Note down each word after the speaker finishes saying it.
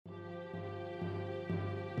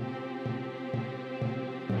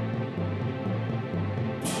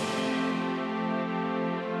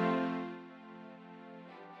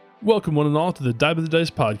Welcome one and all to the Die by the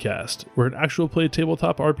Dice podcast. We're an actual play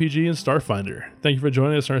tabletop RPG in Starfinder. Thank you for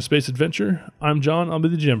joining us on our space adventure. I'm John, I'll be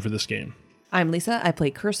the GM for this game. I'm Lisa, I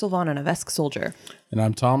play Kerr Sylvan, an Avesk soldier. And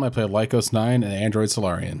I'm Tom, I play Lycos 9, an android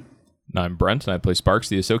Solarian. And I'm Brent, and I play Sparks,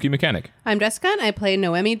 the Ahsoki mechanic. I'm Jessica, and I play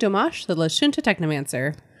Noemi Domash, the Lashunta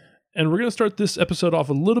Technomancer. And we're going to start this episode off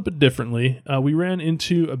a little bit differently. We ran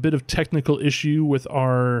into a bit of technical issue with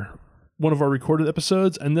one of our recorded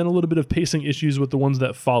episodes, and then a little bit of pacing issues with the ones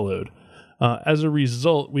that followed. As a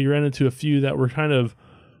result, we ran into a few that were kind of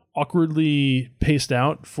awkwardly paced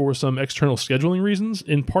out for some external scheduling reasons,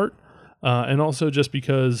 in part, and also just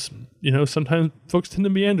because, sometimes folks tend to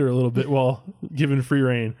meander a little bit while given free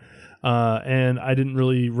rein, and I didn't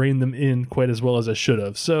really rein them in quite as well as I should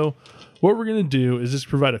have. So what we're going to do is just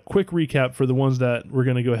provide a quick recap for the ones that we're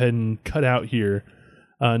going to go ahead and cut out here.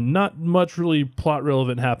 Not much really plot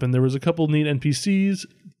relevant happened. There was a couple neat NPCs,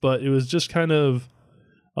 but it was just kind of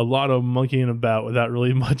a lot of monkeying about without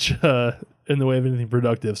really much in the way of anything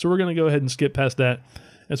productive. So we're going to go ahead and skip past that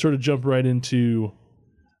and sort of jump right into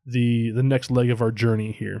the next leg of our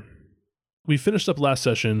journey here. We finished up last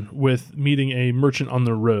session with meeting a merchant on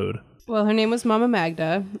the road. Well, her name was Mama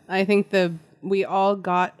Magda. I think we all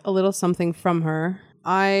got a little something from her.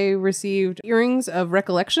 I received earrings of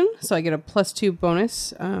recollection, so I get a +2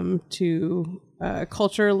 bonus to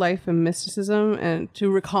culture, life, and mysticism, and to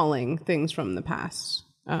recalling things from the past.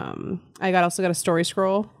 I also got a story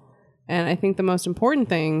scroll, and I think the most important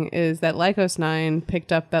thing is that Lycos 9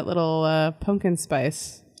 picked up that little pumpkin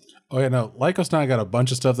spice. Oh yeah, no, Lycos 9 got a bunch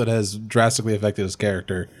of stuff that has drastically affected his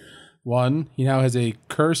character. One, he now has a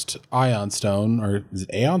cursed Ion Stone, or is it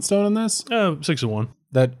Aeon Stone in this? 6 of 1.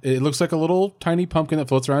 That it looks like a little tiny pumpkin that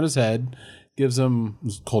floats around his head, gives him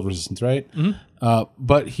cold resistance, right? Mm-hmm.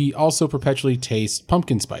 But he also perpetually tastes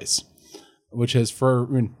pumpkin spice, which has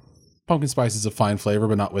pumpkin spice is a fine flavor,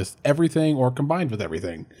 but not with everything or combined with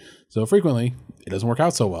everything. So frequently, it doesn't work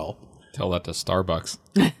out so well. Tell that to Starbucks.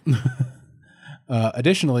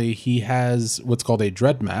 Additionally, he has what's called a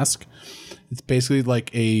dread mask. It's basically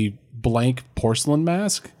like a blank porcelain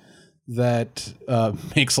mask that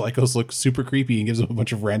makes Lycos look super creepy and gives him a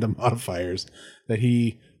bunch of random modifiers that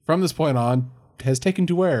he, from this point on, has taken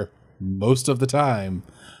to wear most of the time.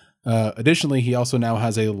 Additionally, he also now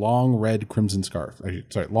has a long red crimson scarf.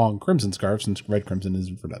 Long crimson scarf, since red crimson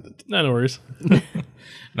is redundant. No worries. And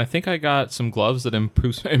I think I got some gloves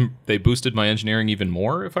that they boosted my engineering even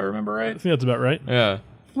more, if I remember right. I think that's about right. Yeah.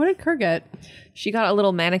 What did Kerr get? She got a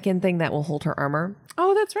little mannequin thing that will hold her armor.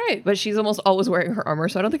 Oh, that's right. But she's almost always wearing her armor,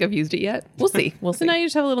 so I don't think I've used it yet. We'll see. So now you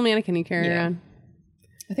just have a little mannequin you carry around.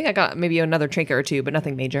 I think I got maybe another trinket or two, but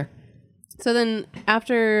nothing major. So then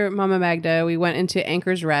after Mama Magda, we went into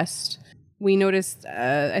Anchor's Rest. We noticed,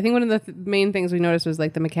 I think one of the main things we noticed was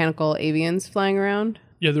like the mechanical avians flying around.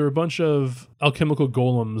 Yeah, there were a bunch of alchemical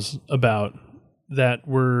golems about that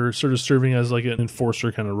were sort of serving as like an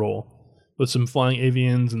enforcer kind of role, with some flying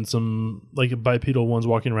avians and some like bipedal ones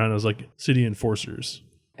walking around as like city enforcers.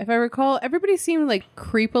 If I recall, everybody seemed like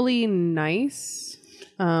creepily nice,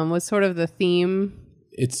 was sort of the theme.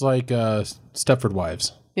 It's like Stepford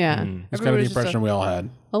Wives. Yeah. That's kind of the impression we all had.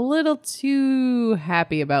 A little too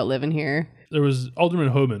happy about living here. There was Alderman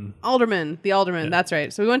Hoban. The Alderman, that's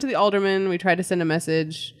right. So we went to the Alderman. We tried to send a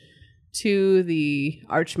message to the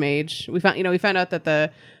Archmage. We found out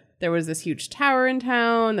that there was this huge tower in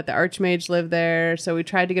town, that the Archmage lived there. So we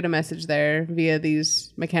tried to get a message there via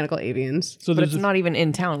these mechanical avians. But it's not even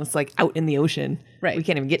in town. It's like out in the ocean. Right. We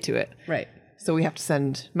can't even get to it. Right. So we have to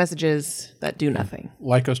send messages that do nothing.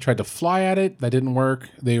 Lycos tried to fly at it. That didn't work.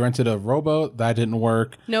 They rented a rowboat. That didn't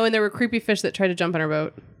work. No, and there were creepy fish that tried to jump on our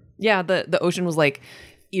boat. Yeah, the ocean was like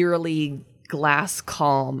eerily glass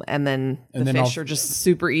calm, and then the fish are just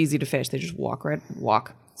super easy to fish. They just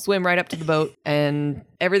swim right up to the boat, and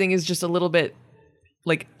everything is just a little bit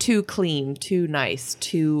like too clean, too nice,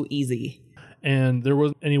 too easy. And there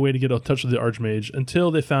wasn't any way to get in touch with the Archmage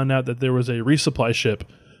until they found out that there was a resupply ship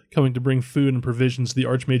coming to bring food and provisions to the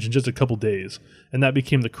Archmage in just a couple days. And that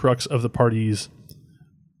became the crux of the party's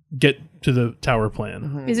get to the tower plan.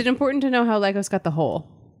 Mm-hmm. Is it important to know how Lycos got the hole?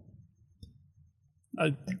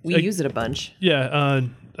 We use it a bunch. Yeah.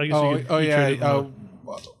 I guess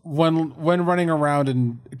when running around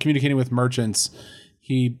and communicating with merchants,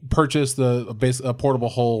 he purchased a portable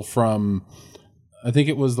hole from, I think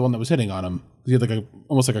it was the one that was hitting on him. He had like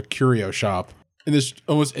almost like a curio shop. And this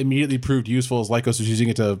almost immediately proved useful as Lycos was using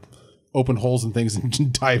it to open holes and things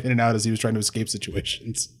and dive in and out as he was trying to escape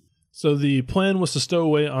situations. So the plan was to stow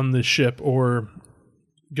away on the ship or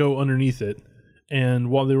go underneath it. And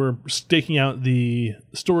while they were staking out the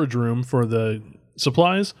storage room for the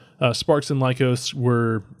supplies, Sparks and Lycos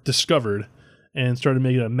were discovered and started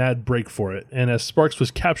making a mad break for it. And as Sparks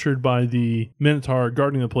was captured by the Minotaur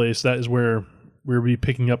guarding the place, that is where we'll be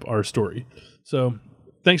picking up our story. So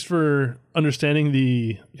thanks for understanding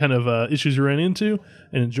the kind of issues you ran into,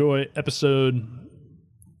 and enjoy episode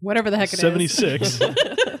Whatever the heck it 76. is.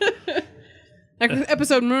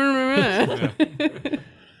 Episode.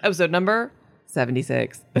 Episode number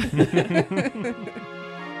 76.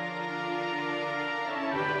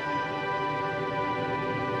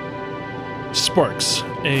 Sparks,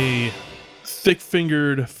 a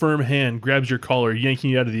thick-fingered, firm hand grabs your collar, yanking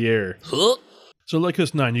you out of the air. So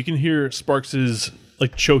Lycos 9, you can hear Sparks'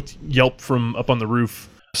 like choked yelp from up on the roof.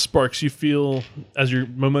 Sparks, you feel as your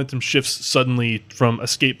momentum shifts suddenly from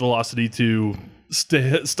escape velocity to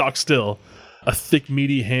stock still. A thick,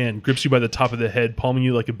 meaty hand grips you by the top of the head, palming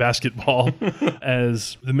you like a basketball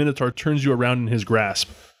as the Minotaur turns you around in his grasp.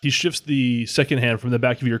 He shifts the second hand from the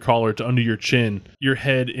back of your collar to under your chin, your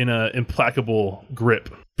head in an implacable grip.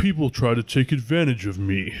 People try to take advantage of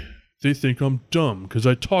me. They think I'm dumb because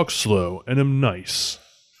I talk slow and am nice.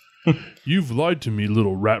 You've lied to me,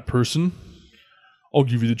 little rat person. I'll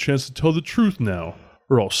give you the chance to tell the truth now,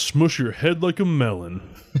 or I'll smush your head like a melon.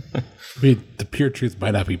 I mean, the pure truth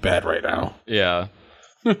might not be bad right now. Yeah.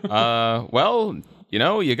 Well,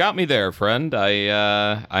 you got me there, friend.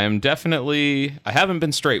 I haven't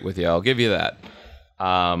been straight with you. I'll give you that.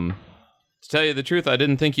 To tell you the truth, I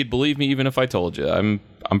didn't think you'd believe me even if I told you. I'm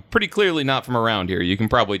pretty clearly not from around here. You can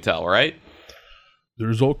probably tell, right?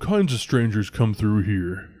 There's all kinds of strangers come through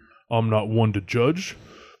here. I'm not one to judge,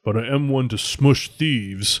 but I am one to smush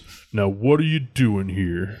thieves. Now, what are you doing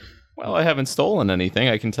here? Well, I haven't stolen anything,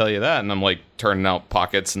 I can tell you that. And I'm like turning out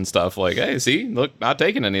pockets and stuff like, hey, see, look, not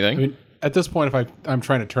taking anything. I mean, at this point, if I'm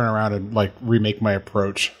trying to turn around and like remake my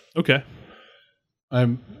approach. Okay.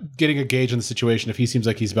 I'm getting a gauge on the situation. If he seems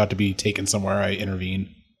like he's about to be taken somewhere, I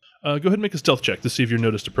intervene. Go ahead and make a stealth check to see if you're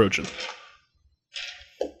noticed approaching.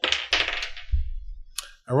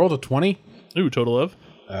 I rolled a 20. Ooh, total of?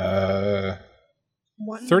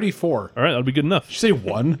 34. All right, that'll be good enough. Did you say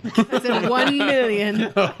 1? I said 1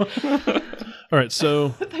 million. All right, so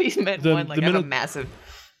I thought you meant The- one, like the I have a minute- massive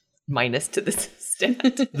minus to this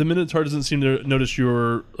stat. the Minotaur doesn't seem to notice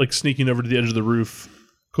you're like sneaking over to the edge of the roof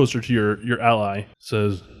closer to your ally.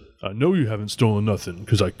 Says, I know you haven't stolen nothing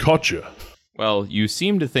because I caught you. Well, you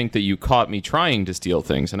seem to think that you caught me trying to steal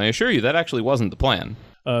things, and I assure you that actually wasn't the plan.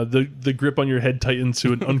 The grip on your head tightens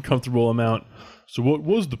to an uncomfortable amount. So what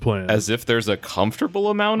was the plan? As if there's a comfortable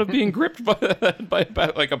amount of being gripped by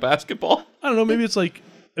like a basketball. I don't know, maybe it's like,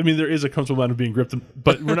 I mean, there is a comfortable amount of being gripped,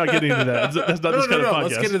 but we're not getting into that. That's not this kind of podcast.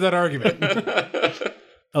 Let's get into that argument.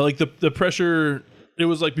 Like the pressure, it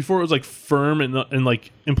was like before it was like firm and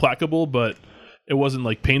like implacable, but it wasn't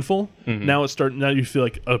like painful. Mm-hmm. Now it's starting. Now you feel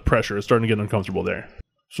like a pressure. It's starting to get uncomfortable there.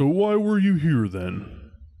 So why were you here then?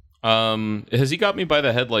 Has he got me by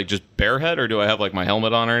the head like just bare head, or do I have like my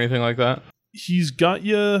helmet on or anything like that? He's got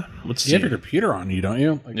you. Let's see. You have your computer on you, don't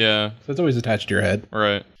you? Like, Yeah. So it's always attached to your head.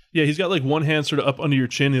 Right. Yeah, he's got like one hand sort of up under your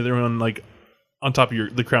chin, the other one like on top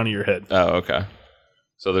of the crown of your head. Oh, okay.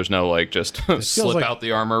 So there's no like just slip like- out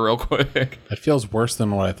the armor real quick. It feels worse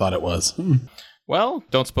than what I thought it was. Well,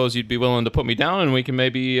 don't suppose you'd be willing to put me down and we can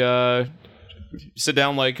maybe sit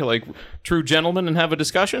down like true gentlemen and have a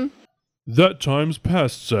discussion? That time's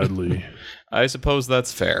passed, sadly. I suppose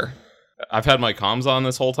that's fair. I've had my comms on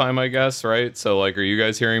this whole time, I guess, right? So, like, are you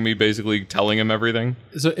guys hearing me basically telling him everything?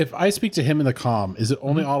 So if I speak to him in the comm, is it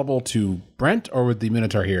only audible to Brent, or would the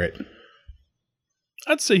Minotaur hear it?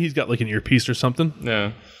 I'd say he's got like an earpiece or something.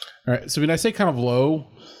 Yeah. All right. So when I say kind of low,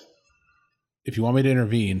 if you want me to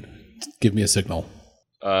intervene, give me a signal.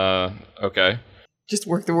 Okay. Just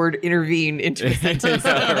work the word intervene into a sentence.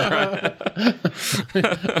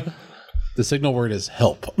 The signal word is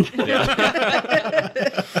help.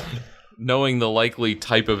 Knowing the likely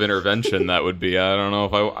type of intervention that would be, I don't know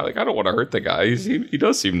if I don't want to hurt the guy. He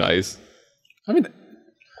does seem nice. I mean,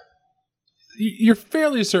 you're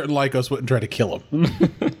fairly certain Lycos wouldn't try to kill him.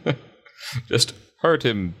 Just hurt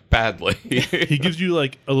him badly. He gives you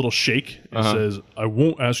like a little shake and says, I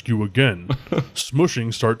won't ask you again.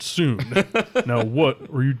 Smushing starts soon. Now what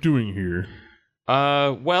are you doing here?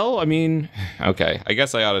 Well, I mean, okay. I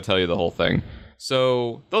guess I ought to tell you the whole thing.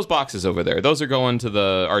 So, those boxes over there, those are going to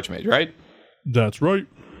the Archmage, right? That's right.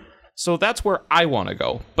 So that's where I want to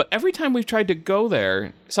go. But every time we've tried to go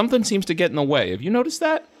there, something seems to get in the way. Have you noticed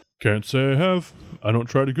that? Can't say I have. I don't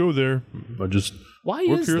try to go there. I just Why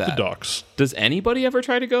work is here that? at the docks. Does anybody ever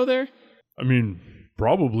try to go there? I mean,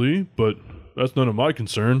 probably, but that's none of my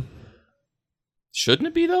concern. Shouldn't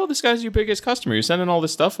it be, though? This guy's your biggest customer. You're sending all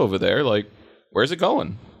this stuff over there. Like, Where's it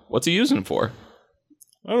going? What's he using it for?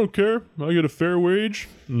 I don't care. I get a fair wage.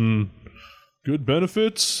 Good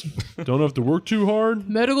benefits. Don't have to work too hard.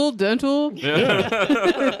 Medical, dental. Yeah.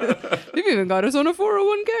 They've even got us on a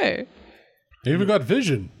 401k. They even got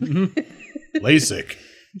vision. LASIK.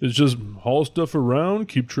 It's just haul stuff around,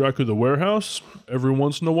 keep track of the warehouse. Every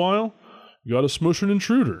once in a while, you gotta smush an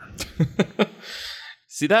intruder.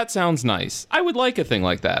 See, that sounds nice. I would like a thing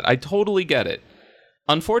like that. I totally get it.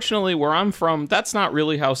 Unfortunately, where I'm from, that's not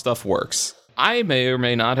really how stuff works. I may or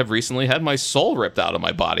may not have recently had my soul ripped out of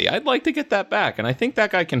my body. I'd like to get that back, and I think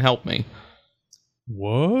that guy can help me.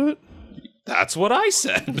 What? That's what I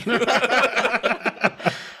said.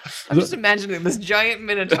 I'm just imagining this giant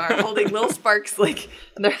minotaur holding little Sparks, like,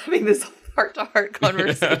 and they're having this heart-to-heart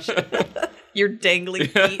conversation. Your dangling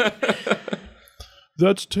feet.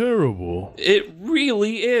 That's terrible. It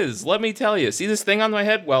really is. Let me tell you. See this thing on my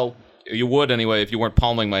head? Well, you would anyway if you weren't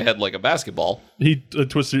palming my head like a basketball. He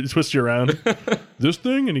twists you around. This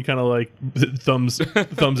thing, and he kind of like thumbs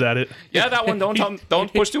at it. Yeah, that one.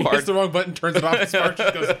 Don't push too Hits hard. the wrong button, turns it off, and Spark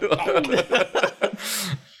just goes, oh.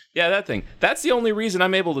 Yeah, that thing. That's the only reason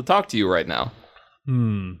I'm able to talk to you right now.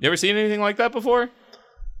 You ever seen anything like that before?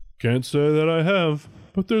 Can't say that I have,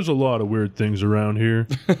 but there's a lot of weird things around here.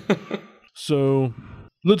 So,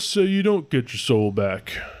 let's say you don't get your soul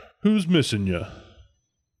back. Who's missing you?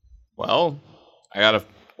 Well, I got a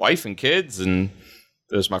wife and kids, and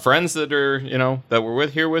there's my friends that are, that were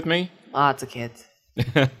here with me. Lots of kids.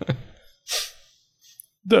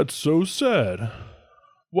 That's so sad.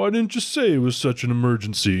 Why didn't you say it was such an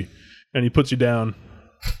emergency? And he puts you down.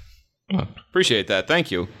 Appreciate that. Thank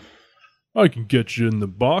you. I can get you in the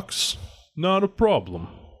box. Not a problem.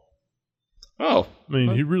 Oh. I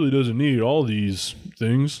mean, he really doesn't need all these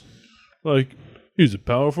things. Like, he's a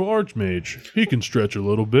powerful archmage. He can stretch a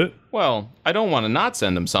little bit. Well, I don't want to not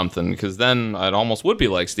send him something, because then it almost would be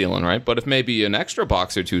like stealing, right? But if maybe an extra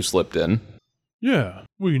box or two slipped in. Yeah,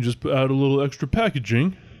 we can just put out a little extra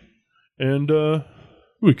packaging, and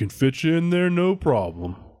we can fit you in there no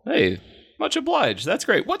problem. Hey, much obliged. That's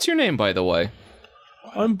great. What's your name, by the way?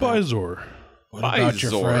 I'm Bizor. What about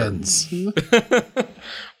your Bizor. friends?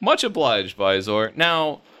 Much obliged, Bizor.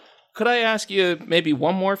 Now, could I ask you maybe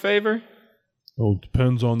one more favor? Well, it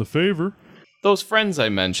depends on the favor. Those friends I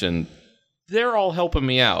mentioned, they're all helping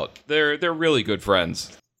me out. They're really good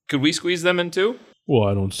friends. Could we squeeze them in too? Well,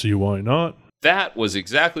 I don't see why not. That was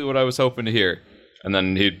exactly what I was hoping to hear. And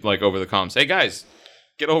then he'd, over the comms, hey guys,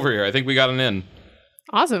 get over here. I think we got an in.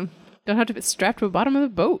 Awesome. Don't have to be strapped to the bottom of the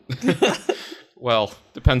boat. Well,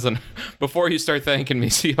 depends on... Before you start thanking me,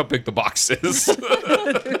 see how big the box is.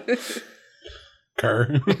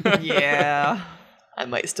 Kerr. Yeah. I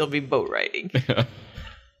might still be boat riding.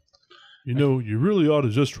 You know, you really ought to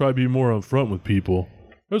just try to be more upfront with people.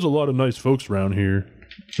 There's a lot of nice folks around here.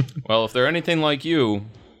 Well, if they're anything like you,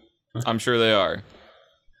 I'm sure they are.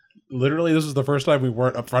 Literally, this was the first time we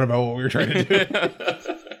weren't upfront about what we were trying to do.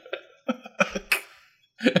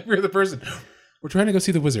 We're the person. We're trying to go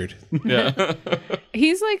see the wizard. Yeah.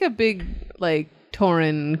 He's like a big,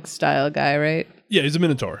 Tauren style guy, right? Yeah, he's a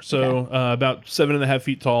minotaur. So about 7.5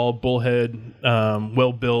 feet tall, bullhead,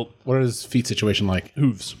 well built, What is his feet situation like?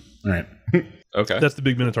 hooves. All right. Okay. That's the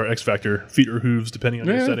big minotaur X factor. Feet or hooves, depending on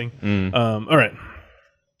your setting. All right.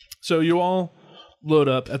 So you all load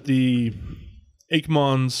up at the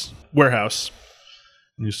Aikmon's warehouse.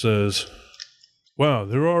 And he says, "Wow,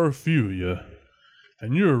 there are a few of you.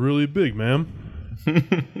 And you're really big, ma'am.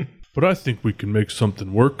 But I think we can make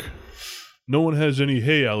something work. No one has any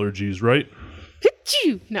hay allergies, right?"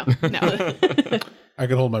 No. I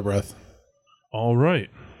can hold my breath. All right.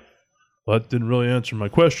 Well, that didn't really answer my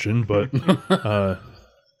question, but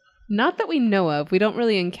Not that we know of. We don't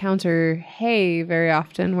really encounter hay very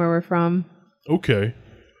often where we're from. okay.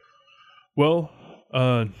 Well,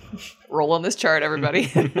 Roll on this chart, everybody.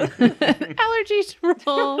 Allergies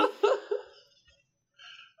roll.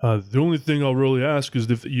 the only thing I'll really ask is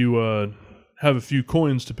if you have a few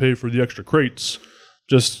coins to pay for the extra crates,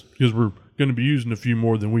 just because we're going to be using a few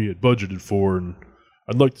more than we had budgeted for, and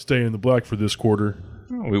I'd like to stay in the black for this quarter.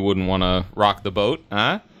 We wouldn't want to rock the boat,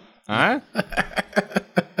 huh? How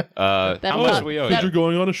much do we owe Because you? you're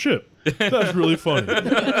going on a ship. That's really funny.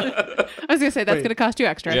 I was going to say, that's going to cost you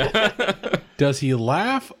extra. Yeah. Does he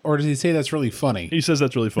laugh or does he say that's really funny? He says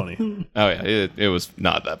that's really funny. Oh, yeah. It was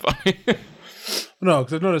not that funny. No,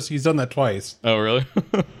 because I've noticed he's done that twice. Oh, really?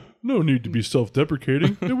 No need to be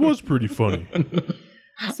self-deprecating. It was pretty funny.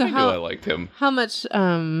 So I knew I liked him. how much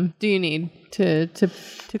do you need to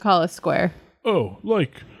call us square? Oh,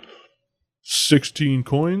 like 16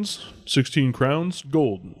 coins, 16 crowns,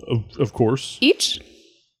 gold, of course. Each?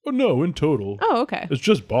 Oh, no, in total. Oh, okay. It's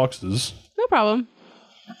just boxes. No problem.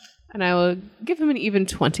 And I will give him an even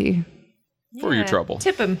 20. For your trouble.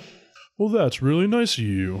 Tip him. Well, that's really nice of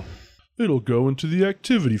you. It'll go into the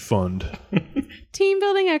activity fund. Team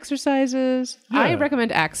building exercises. Yeah. I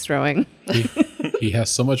recommend axe throwing. He has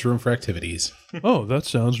so much room for activities. Oh, that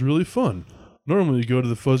sounds really fun. Normally you go to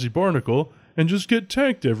the Fuzzy Barnacle and just get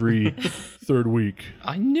tanked every third week.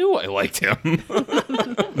 I knew I liked him.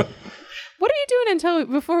 What are you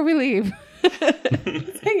doing before we leave?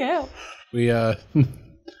 Let's hang out. We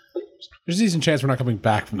there's a decent chance we're not coming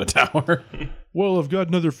back from the tower. Well, I've got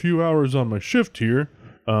another few hours on my shift here,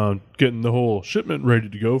 getting the whole shipment ready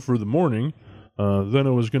to go for the morning. Then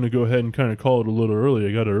I was going to go ahead and kind of call it a little early.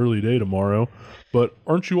 I got an early day tomorrow. But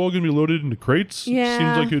aren't you all going to be loaded into crates? Yeah.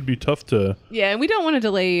 Seems like it would be tough to... Yeah, and we don't want to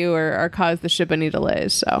delay you or cause the ship any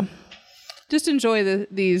delays, so just enjoy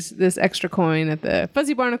this extra coin at the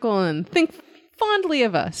Fuzzy Barnacle and think fondly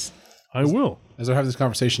of us. I will. As we're having this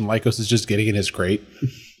conversation, Lycos is just getting in his crate.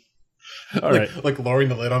 All right. Like lowering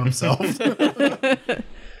the lid on himself.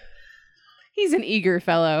 He's an eager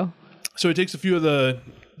fellow. So he takes a few of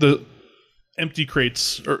the empty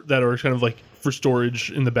crates that are kind of like for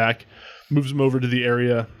storage in the back, moves them over to the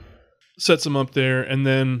area, sets them up there, and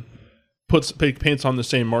then paints on the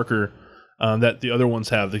same marker that the other ones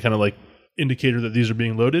have, the kind of like indicator that these are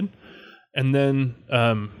being loaded. And then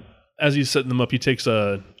as he's setting them up, he takes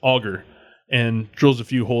a auger and drills a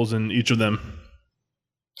few holes in each of them.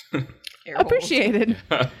 Appreciated.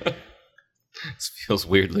 This feels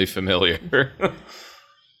weirdly familiar.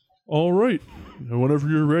 All right. Whenever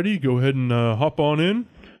you're ready, go ahead and hop on in.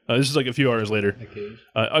 This is like a few hours later.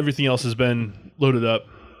 Everything else has been loaded up.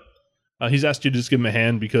 He's asked you to just give him a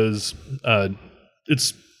hand because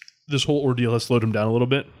this whole ordeal has slowed him down a little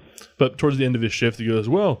bit. But towards the end of his shift, he goes,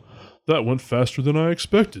 well, that went faster than I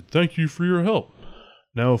expected. Thank you for your help.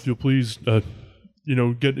 Now, if you'll please, get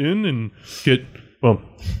in and get,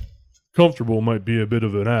 comfortable might be a bit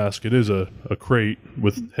of an ask. It is a crate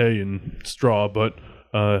with hay and straw, but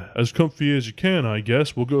as comfy as you can, I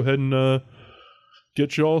guess. We'll go ahead and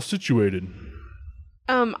get you all situated.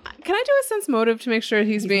 Can I do a sense motive to make sure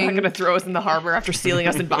he's being not going to throw us in the harbor after sealing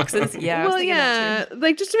us in boxes? Yeah. Well, yeah,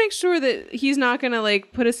 like just to make sure that he's not going to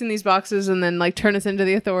like put us in these boxes and then like turn us into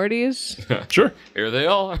the authorities. Sure. Here they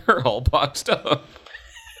are all boxed up.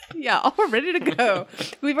 Yeah, all ready to go.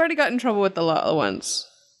 We've already got in trouble with the law once.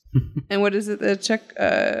 And what is it? The check?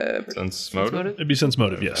 Sense motive? It'd be sense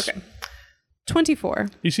motive, yes. Okay. 24.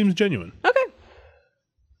 He seems genuine. Okay.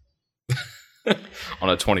 On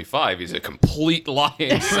a 25, he's a complete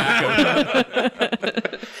lying sack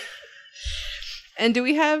of... And do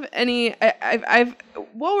we have any? I've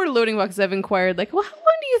while we're loading boxes, I've inquired like, well, how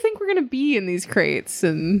long do you think we're going to be in these crates?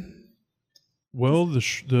 And well, the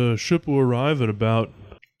ship will arrive at about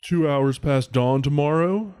 2 hours past dawn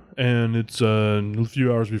tomorrow, and it's a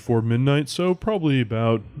few hours before midnight, so probably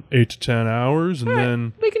about 8 to 10 hours, and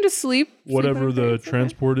then we can just sleep whatever in the our crates,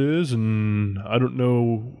 transport is, and I don't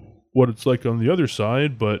know what it's like on the other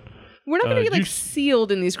side, but we're not going to be like sealed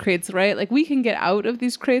in these crates, right? Like we can get out of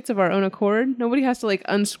these crates of our own accord. Nobody has to like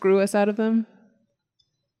unscrew us out of them.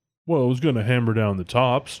 Well, I was going to hammer down the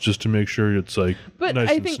tops just to make sure it's like but nice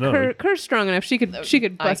I and think snug. Kerr's strong enough. She could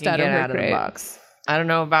bust out of her crate. the box. I don't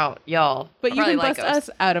know about y'all, but you can bust us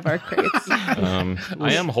out of our crates.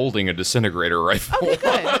 I am holding a disintegrator rifle. Okay,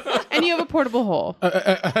 good. And you have a portable hole.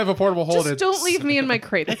 I have a portable hole. Just don't leave me in my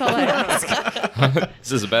crate. That's all I ask.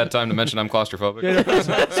 This is a bad time to mention I'm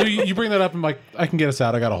claustrophobic. So you bring that up and like, I can get us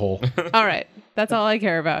out. I got a hole. All right. That's all I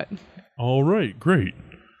care about. All right, great.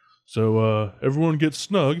 So everyone gets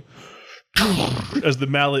snug as the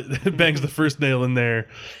mallet bangs the first nail in there.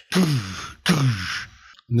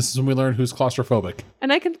 And this is when we learn who's claustrophobic. And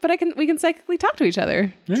we can psychically talk to each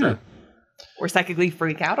other. Yeah. Sure. Or psychically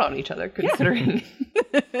freak out on each other, considering.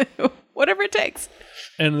 Whatever it takes.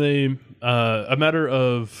 And they, a matter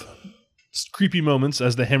of creepy moments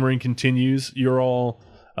as the hammering continues, you're all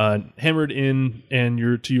hammered in and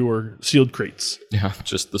you're to your sealed crates. Yeah,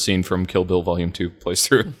 just the scene from Kill Bill Volume 2 plays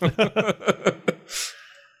through.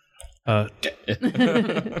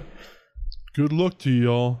 Good luck to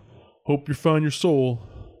y'all. Hope you find your soul.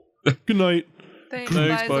 Good night. Thanks,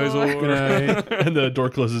 Bizor. Good night. And the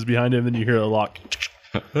door closes behind him, and you hear a lock.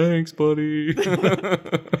 Thanks, buddy.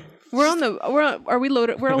 Are we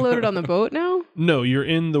loaded? We're all loaded on the boat now? No, you're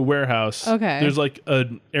in the warehouse. Okay. There's like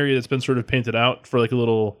an area that's been sort of painted out for like a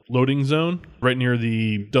little loading zone right near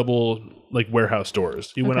the double like warehouse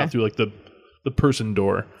doors. You went Okay. out through like the the person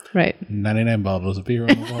door. Right. 99 bottles of beer on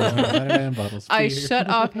the wall. 99 bottles of beer. I shut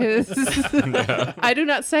off his. I do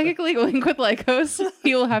not psychically link with Lycos.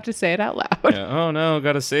 He will have to say it out loud. Yeah. Oh no,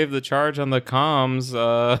 gotta save the charge on the comms.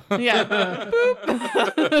 Yeah.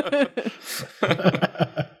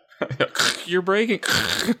 Boop. You're breaking.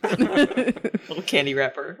 Little candy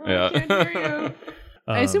wrapper. Yeah.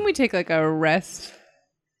 I assume we take like a rest.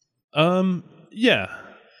 Yeah.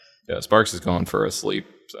 Yeah, Sparks is going for a sleep.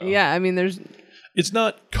 So. Yeah, I mean, there's. It's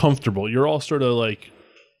not comfortable. You're all sort of like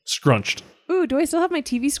scrunched. Ooh, do I still have my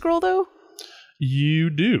TV scroll though? You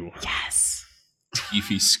do. Yes.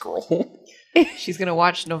 TV scroll. She's gonna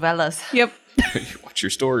watch novellas. Yep. Watch your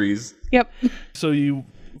stories. Yep. So you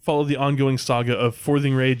follow the ongoing saga of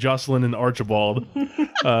Forthingray, Jocelyn, and Archibald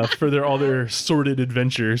for all their sordid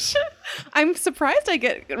adventures. I'm surprised I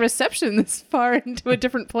get reception this far into a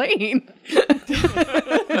different plane.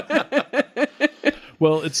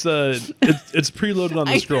 Well, it's preloaded on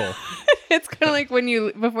the scroll. It's kind of like when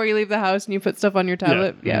before you leave the house and you put stuff on your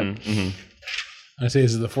tablet. Yeah. Mm-hmm. I say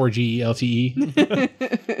this is the 4G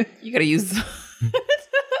LTE. You gotta use.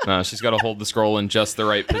 No, she's got to hold the scroll in just the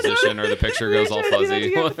right position, or the picture goes all fuzzy.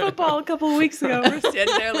 We had football a couple of weeks ago. We're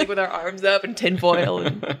standing there like with our arms up and tinfoil.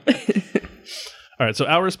 And All right, so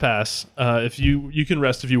hours pass. If you can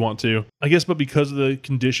rest if you want to, I guess, but because of the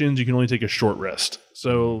conditions, you can only take a short rest.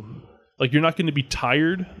 So, like, you're not going to be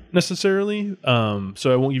tired necessarily.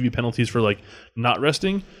 So I won't give you penalties for like not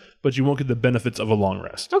resting, but you won't get the benefits of a long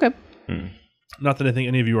rest. Okay. Not that I think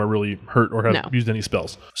any of you are really hurt or have used any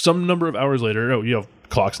spells. Some number of hours later, you have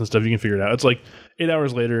clocks and stuff, you can figure it out. It's like 8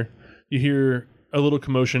 hours later, you hear a little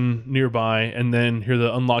commotion nearby, and then hear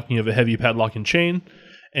the unlocking of a heavy padlock and chain,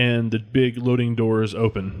 and the big loading doors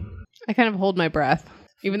open. I kind of hold my breath.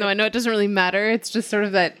 Even though I know it doesn't really matter, it's just sort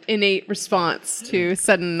of that innate response to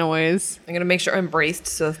sudden noise. I'm gonna make sure I'm braced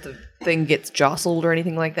so if the thing gets jostled or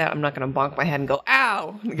anything like that, I'm not gonna bonk my head and go,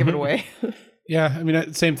 ow, and give it away. Yeah, I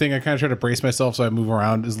mean, same thing. I kind of try to brace myself so I move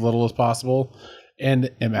around as little as possible,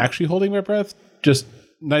 and am actually holding my breath. Just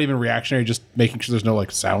not even reactionary, just making sure there's no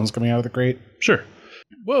like sounds coming out of the crate. Sure.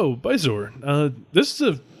 Whoa, Bizor, this is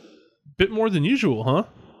a bit more than usual, huh?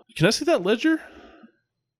 Can I see that ledger?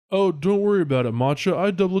 Oh, don't worry about it, Matcha.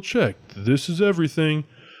 I double-checked. This is everything.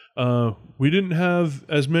 We didn't have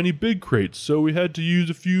as many big crates, so we had to use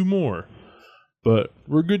a few more. But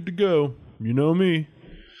we're good to go. You know me.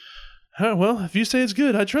 Well, if you say it's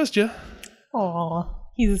good, I trust you. Aw,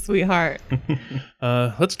 he's a sweetheart.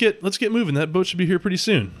 Let's get moving. That boat should be here pretty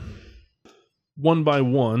soon. One by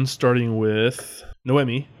one, starting with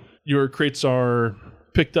Noemi. Your crates are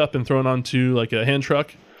picked up and thrown onto like a hand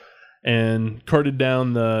truck and carted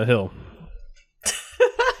down the hill.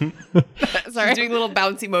 Sorry, doing little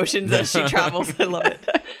bouncy motions as she travels. I love it.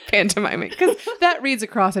 Pantomiming, because that reads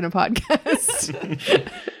across in a podcast.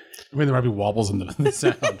 I mean, there might be wobbles in the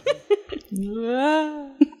sound.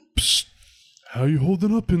 Psst. How you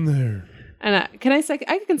holding up in there? And I can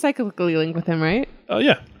cyclically link with him, right?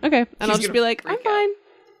 Yeah. Okay, and I'll just be like, I'm fine.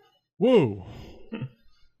 Whoa.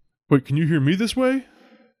 Wait, can you hear me this way?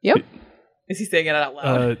 Yep. Is he saying it out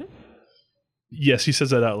loud? Yes, he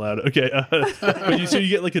says that out loud. Okay, but so you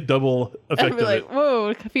get like a double effect I'll be of like, it.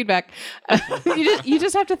 whoa, feedback. You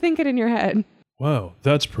just have to think it in your head. Wow,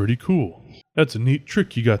 that's pretty cool. That's a neat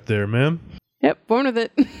trick you got there, ma'am. Yep, born with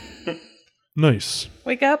it. Nice.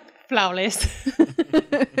 Wake up, flawless.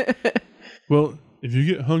 Well, if you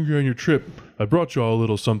get hungry on your trip, I brought you all a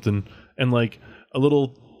little something, and like a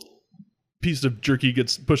little piece of jerky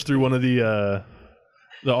gets pushed through one of the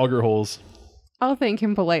auger holes. I'll thank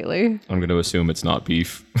him politely. I'm going to assume it's not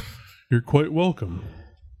beef. You're quite welcome.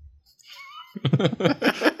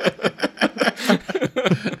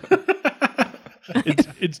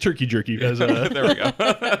 It's turkey jerky as a There we go.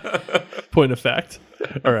 point of fact.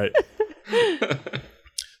 All right.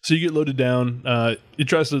 So you get loaded down. He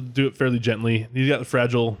tries to do it fairly gently. He's got the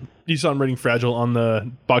fragile. You saw him writing fragile on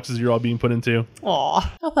the boxes you're all being put into.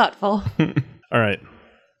 Aw, how thoughtful. All right.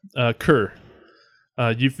 Kerr,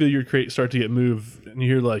 you feel your crate start to get moved, and you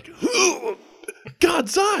hear like,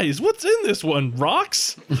 God's eyes, what's in this one?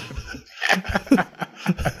 Rocks?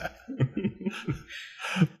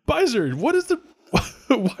 Bizard, what is the...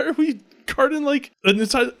 Why are we carting like an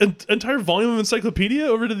entire volume of encyclopedia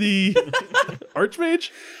over to the Archmage?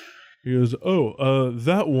 He goes,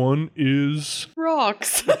 that one is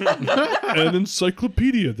Rocks. an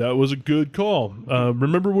encyclopedia. That was a good call.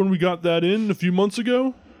 Remember when we got that in a few months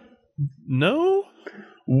ago? No?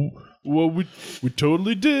 Well, we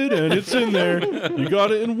totally did, and it's in there. You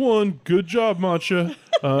got it in one. Good job, Matcha.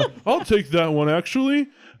 I'll take that one, actually.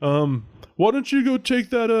 Why don't you go take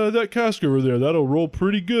that cask over there? That'll roll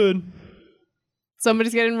pretty good.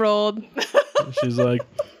 Somebody's getting rolled. She's like,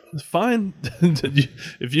 fine.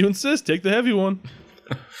 If you insist, take the heavy one.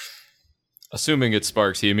 Assuming it's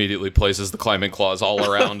Sparks, he immediately places the climbing claws all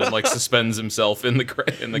around and like suspends himself in the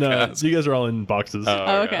cask. You guys are all in boxes.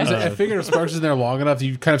 Oh, okay. I figured if Sparks is in there long enough,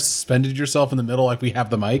 you kind of suspended yourself in the middle like we have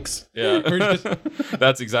the mics. Yeah,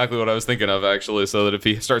 that's exactly what I was thinking of, actually, so that if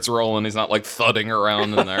he starts rolling, he's not like thudding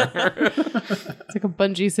around in there. It's like a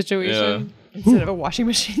bungee situation. Instead of a washing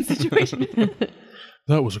machine situation.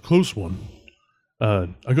 That was a close one.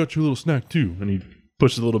 I got you a little snack too. And he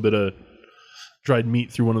pushes a little bit of dried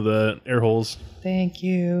meat through one of the air holes. Thank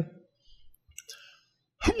you.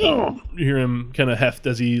 You hear him kind of heft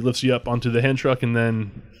as he lifts you up onto the hand truck and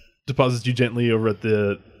then deposits you gently over at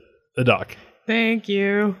the dock. Thank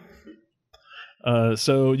you.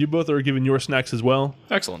 So you both are given your snacks as well.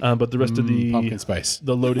 Excellent. But the rest of the Pumpkin spice.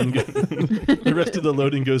 the loading, the rest of the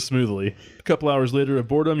loading goes smoothly. A couple hours later, at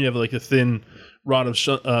boredom, you have like a thin rod of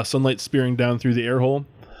sunlight spearing down through the air hole.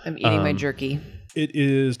 I'm eating my jerky. It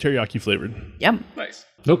is teriyaki flavored. Yum. Nice.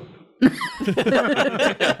 Nope.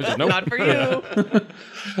 Not for you.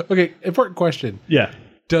 Okay, important question. Yeah.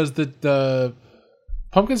 Does the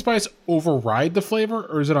pumpkin spice override the flavor,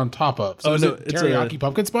 or is it on top of? So Oh, is no, it it's teriyaki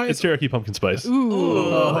pumpkin spice? It's teriyaki pumpkin spice.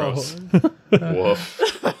 Gross. Woof.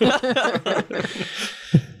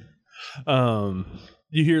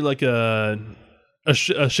 You hear like a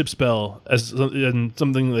ship's bell and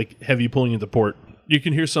something like heavy pulling into port. You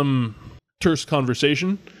can hear some terse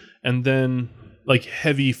conversation, and then like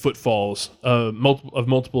heavy footfalls of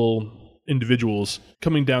multiple individuals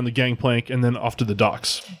coming down the gangplank and then off to the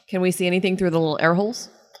docks. Can we see anything through the little air holes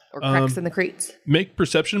or cracks in the crates? Make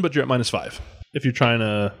perception, but you're at -5 if you're trying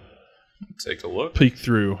to Take a look. peek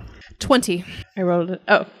through. 20. I rolled it.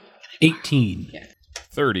 Oh, 18.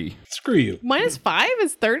 30. Screw you. -5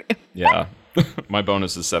 is 30. Yeah. My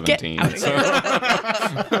bonus is 17. out of so-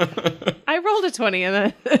 I rolled a 20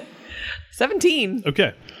 and then 17.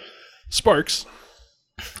 Okay. Sparks,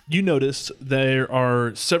 you notice there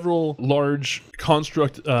are several large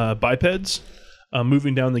construct bipeds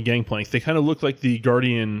moving down the gangplank. They kind of look like the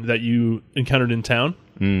Guardian that you encountered in town,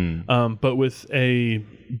 but with a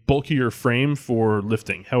bulkier frame for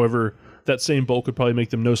lifting. However, that same bulk would probably make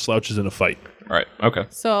them no slouches in a fight. All right. Okay.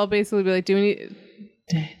 So I'll basically be like,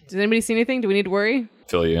 does anybody see anything? Do we need to worry?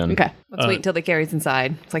 Fill you in. Okay. Let's wait until the carry's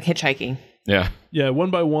inside. It's like hitchhiking. Yeah. Yeah, one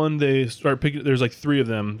by one, they start picking. There's like 3 of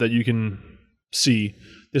them that you can see.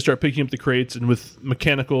 They start picking up the crates and with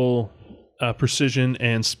mechanical precision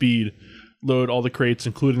and speed, load all the crates,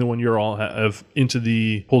 including the one you all have, into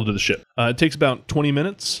the hold of the ship. It takes about 20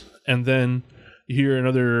 minutes, and then you hear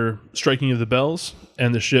another striking of the bells,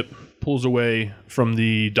 and the ship pulls away from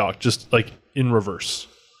the dock, just like in reverse.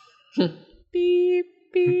 Beep,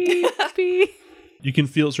 beep, beep. You can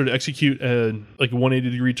feel it sort of execute a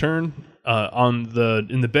 180-degree turn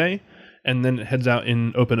in the bay, and then it heads out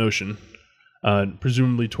in open ocean,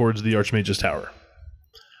 presumably towards the Archmage's tower.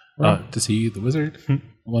 To see the wizard.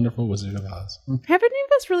 Wonderful Wizard of Oz. Have any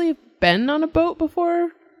of us really been on a boat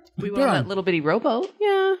before? We went on that little bitty rowboat.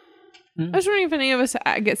 Yeah. I was wondering if any of us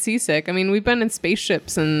get seasick. I mean, we've been in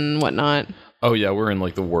spaceships and whatnot. Oh, yeah. We're in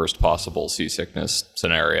like the worst possible seasickness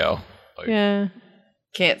scenario. Like, Yeah.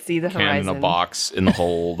 Can't see the can horizon. in a box in the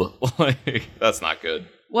hold. Like, that's not good.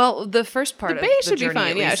 Well, the first part The of bay the should be journey,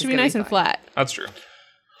 fine. at Yeah, it least, should is be gonna nice and fine. flat. That's true.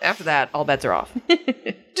 After that, all bets are off.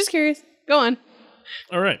 Just curious. Go on.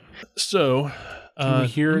 All right. So Can we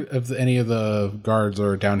hear if any of the guards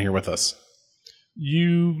are down here with us?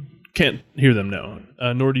 you can't hear them now,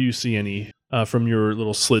 nor do you see any from your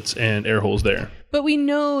little slits and air holes there. But we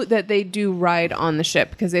know that they do ride on the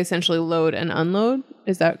ship because they essentially load and unload.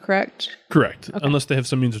 Is that correct? Correct. Unless they have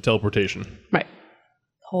some means of teleportation. Right.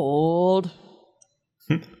 Hold.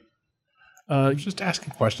 Just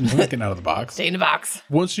asking questions. I'm not getting out of the box. Stay in the box.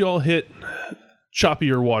 Once you all hit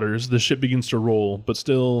choppier waters, the ship begins to roll, but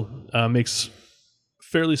still makes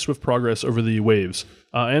fairly swift progress over the waves.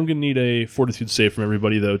 I am going to need a fortitude save from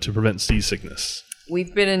everybody, though, to prevent seasickness.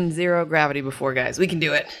 We've been in 0 gravity before, guys. We can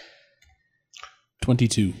do it.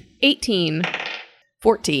 22. 18.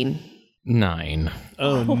 14. 9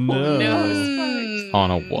 Oh, no.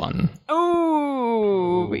 on a 1.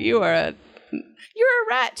 Oh, you're a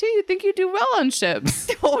rat too. You think you do well on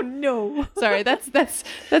ships? Oh, no. Sorry, that's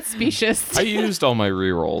specious. I used all my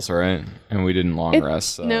rerolls, right? And we didn't long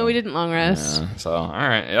rest. So. No, we didn't long rest. Yeah, so, all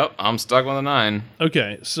right. Yep. I'm stuck with a 9.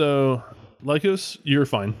 Okay, so Lycos, you're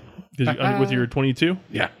fine. 'Cause with your 22?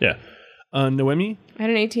 Yeah. Yeah. Noemi, I had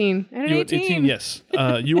an 18. I had an You 18. yes.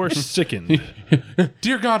 You are sickened.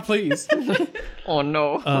 Dear God, please. Oh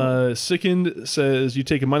no. Sickened says you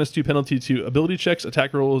take a -2 penalty to ability checks,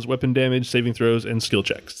 attack rolls, weapon damage, saving throws, and skill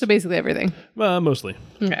checks. So basically everything. Mostly.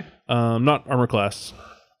 Okay. Not armor class.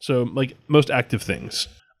 So, like, most active things.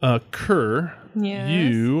 Kerr, Yes.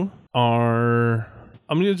 you are...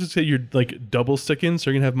 I'm going to just say you're, like, double sickened, so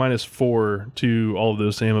you're going to have -4 to all of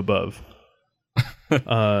those same above.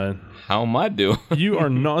 How am I doing? You are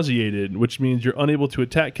nauseated, which means you're unable to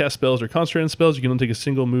attack, cast spells, or concentrate on spells. You can only take a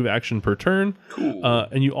single move action per turn. Cool.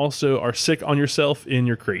 And you also are sick on yourself in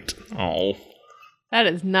your crate. Oh, That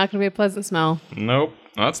is not going to be a pleasant smell. nope.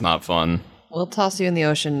 That's not fun. We'll toss you in the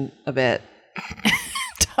ocean a bit.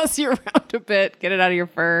 Toss you around a bit. Get it out of your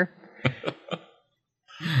fur.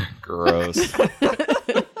 Gross.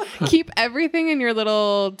 Keep everything in your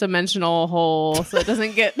little dimensional hole so it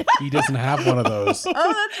doesn't get... He doesn't have one of those. Oh,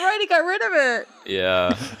 that's right. He got rid of it.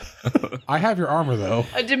 Yeah. I have your armor, though.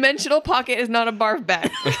 A dimensional pocket is not a barf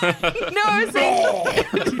bag. No, I was saying,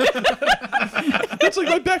 It's like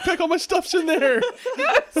my backpack, all my stuff's in there.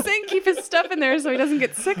 saying keep his stuff in there so he doesn't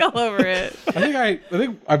get sick all over it. I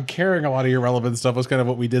think I'm carrying a lot of your relevant stuff. Was kind of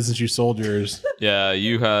what we did since you sold yours. Yeah,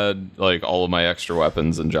 you had like all of my extra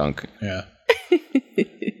weapons and junk. Yeah.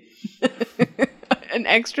 An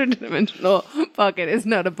extra dimensional pocket is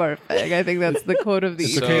not a barf bag. I think that's the quote of the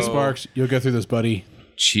It's So- okay, Sparks. You'll go through this, buddy.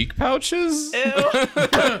 Cheek pouches? It's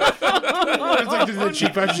like the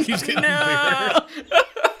cheek pouch just keeps getting bigger.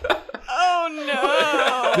 oh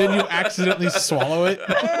no. Then you accidentally swallow it.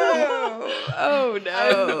 Oh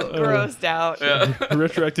no. Grossed out.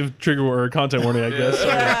 Retroactive trigger or content warning, I guess.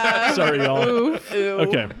 Sorry, y'all. Ew.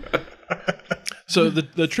 Okay. So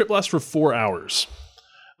the trip lasts for 4 hours.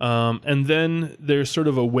 And then there's sort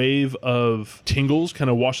of a wave of tingles kind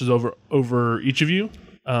of washes over each of you.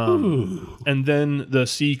 And then the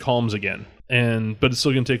sea calms again. But it's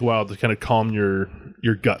still going to take a while to kind of calm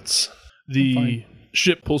your guts. The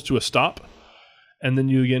ship pulls to a stop. And then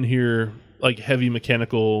you again hear like heavy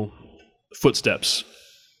mechanical footsteps.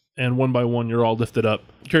 And one by one, you're all lifted up,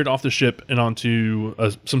 carried off the ship and onto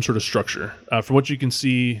some sort of structure. From what you can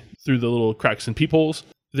see through the little cracks and peepholes,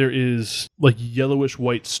 there is like yellowish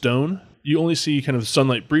white stone. You only see kind of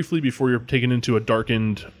sunlight briefly before you're taken into a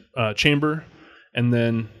darkened chamber and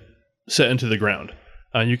then set into the ground.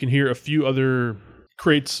 You can hear a few other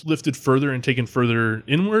crates lifted further and taken further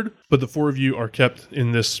inward, but the 4 of you are kept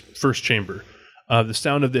in this first chamber. The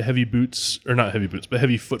sound of the heavy boots, or not heavy boots, but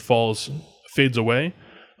heavy footfalls fades away,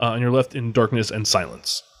 and you're left in darkness and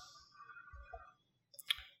silence.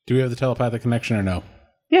 Do we have the telepathic connection or no?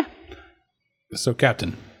 Yeah. So,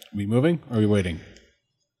 Captain, are we moving or are we waiting?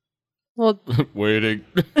 Well, Waiting.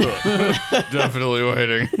 Definitely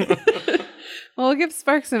waiting. we'll give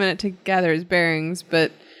Sparks a minute to gather his bearings,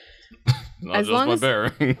 but Not As just long my as-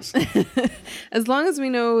 bearings. as long as we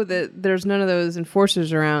know that there's none of those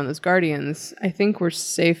enforcers around, those guardians, I think we're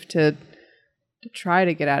safe to try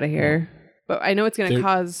to get out of here. But I know it's going to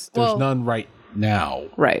cause... There's none right now.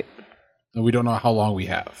 Right. And we don't know how long we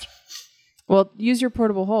have. Well, use your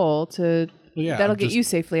portable hole to... Yeah, that'll get you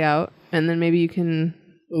safely out, and then maybe you can...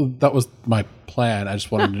 That was my plan. I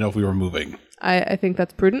just wanted to know if we were moving. I think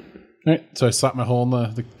that's prudent. All right, so I slapped my hole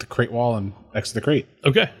in the crate wall and exit the crate.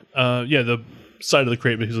 Okay. Yeah, the side of the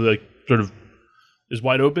crate basically like sort of is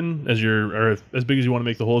wide open or as big as you want to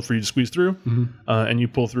make the hole for you to squeeze through, and you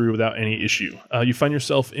pull through without any issue. You find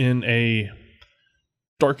yourself in a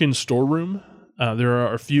darkened storeroom. There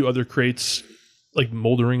are a few other crates like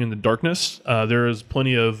moldering in the darkness. There is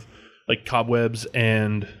plenty of like cobwebs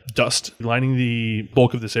and dust lining the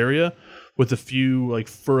bulk of this area, with a few like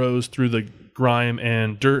furrows through the grime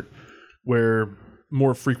and dirt where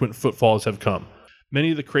more frequent footfalls have come.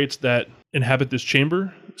 Many of the crates that inhabit this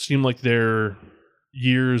chamber seem like they're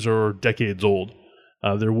years or decades old.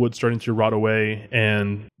 Their wood starting to rot away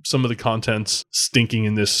and some of the contents stinking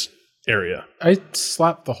in this area. I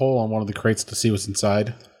slapped the hole on one of the crates to see what's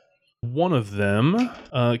inside. One of them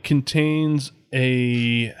contains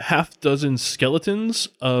a half dozen skeletons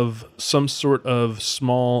of some sort of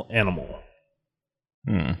small animal.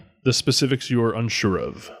 The specifics you are unsure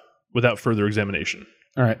of without further examination.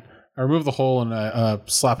 All right. I remove the hole and I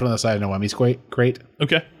slap it on the side of Noemi's crate.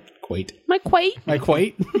 Okay. Quate. My quite. My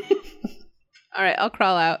quate? All right, I'll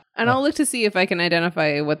crawl out, and I'll look to see if I can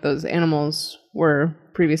identify what those animals were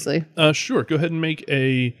previously. Sure. Go ahead and make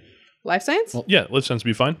a... Life science? Yeah, life science would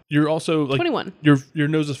be fine. You're also like 21. Your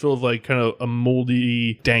nose is full of like kind of a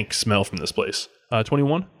moldy, dank smell from this place.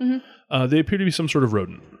 21. They appear to be some sort of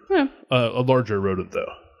rodent. Yeah. A larger rodent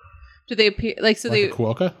though. Do they appear like so? Like they a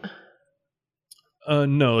quokka?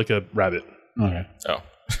 No, like a rabbit. Okay. Oh.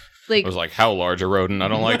 Like I was like, how large a rodent? I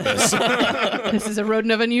don't like this. this is a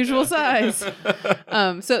rodent of unusual size.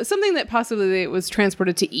 So something that possibly was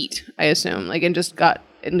transported to eat, I assume, like and just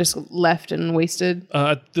left and wasted.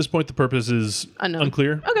 At this point, the purpose is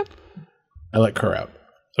unclear. Okay. I let Kerr out.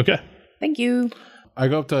 Okay. Thank you. I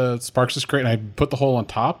go up to Sparks' crate and I put the hole on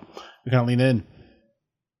top. We kind of lean in.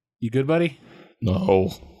 You good, buddy?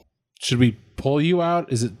 No. Should we pull you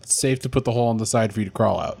out? Is it safe to put the hole on the side for you to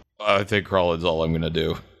crawl out? I think crawl is all I'm going to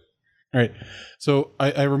do. All right. So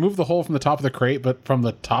I remove the hole from the top of the crate, but from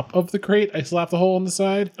the top of the crate, I slap the hole on the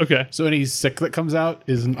side. Okay. So any sick that comes out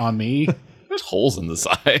isn't on me. There's holes in the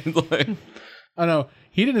side. Like, Oh no,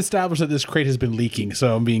 he didn't establish that this crate has been leaking,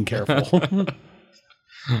 so I'm being careful.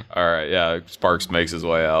 all right, yeah. Sparks makes his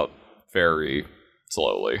way out very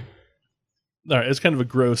slowly. All right. It's kind of a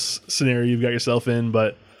gross scenario you've got yourself in,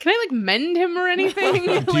 but Can I like mend him or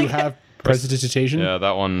anything? Do you have prestidigitation? Yeah,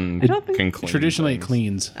 that one can clean. Traditionally, it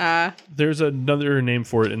things. cleans. there's another name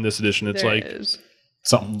for it in this edition. It's There like it is.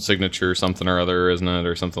 Something. Signature something or other, isn't it,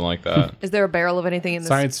 or something like that? Is there a barrel of anything in this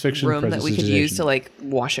Science fiction room that we could use prestidigitation. to like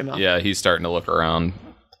wash him up? Yeah, he's starting to look around.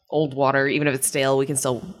 Old water, even if it's stale, we can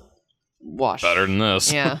still wash. Better than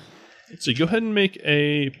this. Yeah. so. Go ahead and make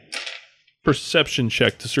a perception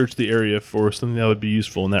check to search the area for something that would be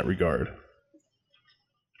useful in that regard.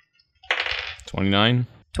 29.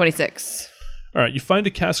 26. All right. You find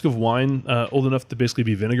a cask of wine old enough to basically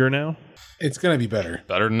be vinegar now. It's gonna be better.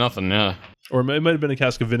 Better than nothing, yeah. Or it might have been a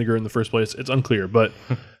cask of vinegar in the first place. It's unclear, but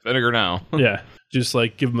Vinegar now. yeah, just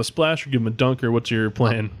like give him a splash or give him a dunk, or what's your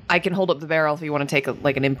plan? I can hold up the barrel if you want to take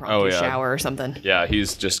like an impromptu Oh, yeah. shower or something. Yeah,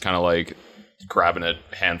 he's just kind of like grabbing it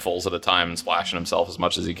handfuls at a time and splashing himself as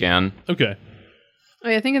much as he can. Okay, Oh,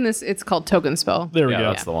 yeah, I think in this it's called token spell. there we Yeah, go.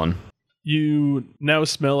 that's the one. You now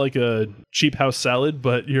smell like a cheap house salad,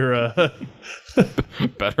 but you're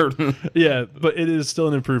Better than... yeah, but it is still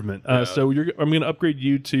an improvement. So I'm going to upgrade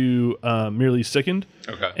you to merely sickened,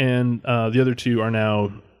 Okay. and the other two are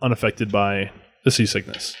now unaffected by the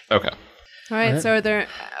seasickness. Okay. All right, so are there,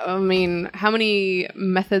 I mean, how many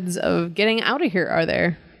methods of getting out of here are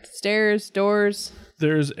there? Stairs, doors?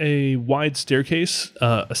 There's a wide staircase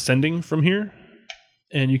ascending from here,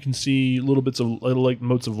 and you can see little bits of little like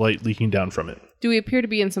motes of light leaking down from it. Do we appear to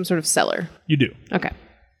be in some sort of cellar? You do, Okay.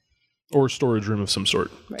 or storage room of some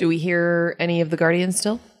sort. Do we hear any of the guardians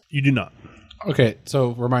still? You do not. Okay, so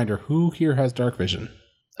reminder: who here has dark vision?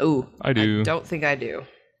 Oh, I do. I don't think I do.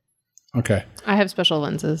 Okay. I have special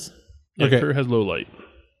lenses. Yeah, Okay. Kerr has low light.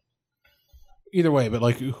 Either way, but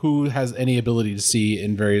like, who has any ability to see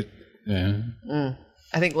in very? Yeah.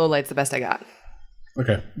 I think low light's the best I got.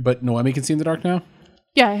 Okay, but Noemi can see in the dark now.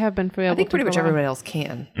 Yeah, I have been for I think pretty much everybody else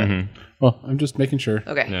can. Well, I'm just making sure.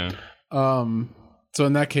 Okay. Yeah. So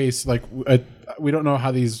in that case, like, we don't know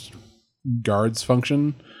how these guards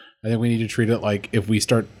function. I think we need to treat it like if we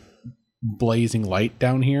start blazing light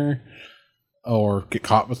down here or get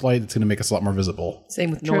caught with light, it's going to make us a lot more visible.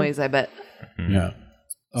 Same with True. noise, I bet. Yeah.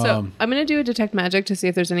 So I'm going to do a detect magic to see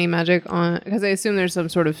if there's any magic on, because I assume there's some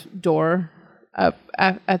sort of door up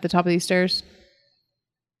at the top of these stairs.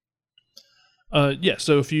 Yeah,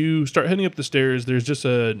 so if you start heading up the stairs, there's just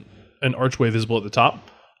an archway visible at the top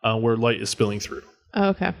where light is spilling through. Oh,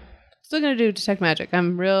 okay. Still going to do detect magic.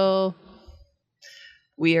 I'm real.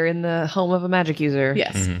 We are in the home of a magic user.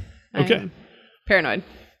 Yes. Okay. I'm paranoid.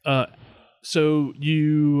 So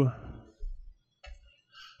you...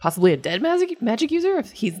 Possibly a dead magic user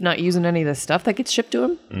if he's not using any of the stuff that gets shipped to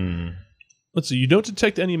him. Let's see, you don't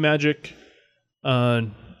detect any magic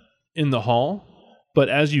in the hall, but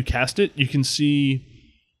as you cast it, you can see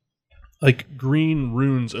like green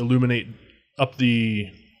runes illuminate up the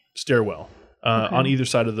stairwell on either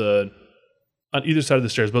side of the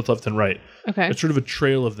stairs, both left and right. Okay. It's sort of a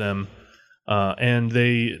trail of them, and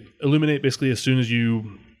they illuminate basically as soon as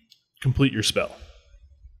you complete your spell.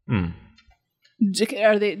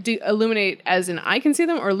 Are they illuminate as in I can see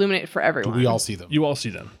them or illuminate for everyone? We all see them. You all see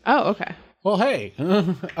them. Oh, okay. Well, hey,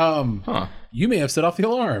 you may have set off the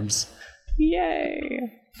alarms. Yay.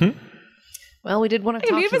 Well, we did want to I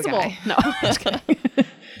can talk be to the invisible. guy. No. Just kidding.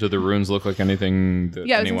 Do the runes look like anything that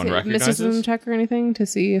Yeah, I was anyone gonna say, recognizes? mysticism check or anything to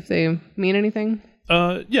see if they mean anything.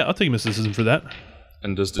 Yeah, I'll take a mysticism for that.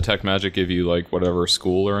 And does detect magic give you like whatever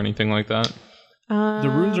school or anything like that? The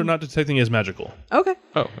runes are not detecting as magical. Okay.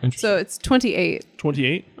 Oh, interesting. So it's 28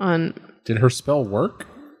 28. on. Did her spell work?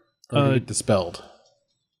 Or did it get dispelled?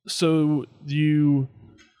 So you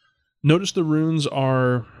notice the runes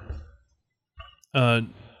are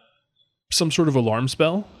some sort of alarm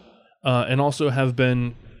spell, and also have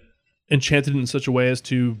been enchanted in such a way as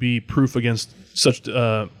to be proof against such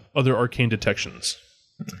other arcane detections.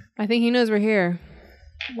 I think he knows we're here.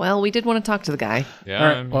 Well, we did want to talk to the guy. Yeah.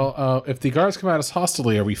 All right. Well, if the guards come at us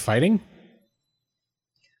hostilely, are we fighting?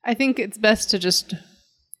 I think it's best to just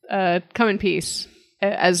come in peace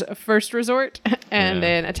as a first resort and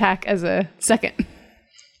then attack as a second.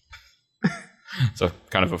 So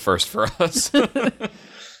kind of a first for us.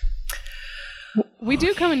 We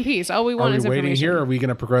do come in peace. All we Are want we is waiting information. here, or are we going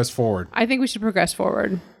to progress forward? I think we should progress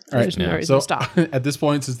forward. All right. There's no reason So to stop. at this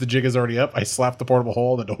point, since the jig is already up, I slapped the portable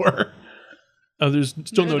hole in the door. There's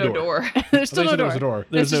still There's no door. There's still no There was a door.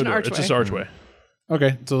 There's It's no just an door. It's just archway.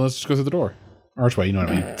 Okay, so let's just go through the door. Archway, you know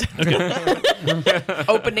what I mean.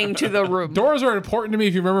 Opening to the room. Doors are important to me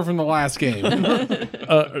if you remember from the last game.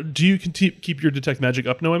 Do you keep your detect magic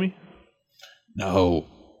up, Noemi? No.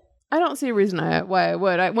 I don't see a reason why I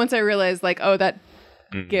would. Once I realized, like, oh, that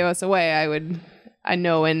gave us away, I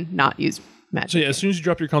know and not use magic. So yeah, as soon as you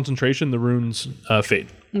drop your concentration, the runes fade.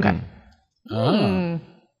 Okay. I'm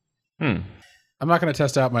not going to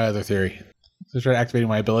test out my other theory. So try activating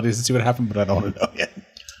my abilities and see what happens, but I don't want to know yet.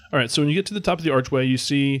 All right, so when you get to the top of the archway, you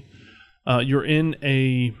see you're in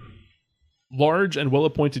a large and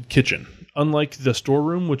well-appointed kitchen. Unlike the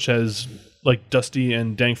storeroom, which has like dusty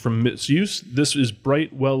and dank from misuse, this is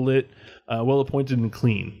bright, well-lit, well-appointed, and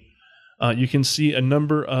clean. You can see a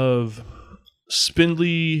number of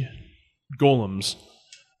spindly golems,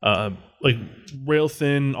 like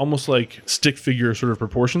rail-thin, almost like stick figure sort of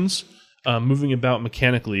proportions, moving about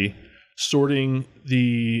mechanically, sorting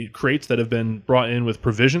the crates that have been brought in with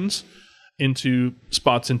provisions into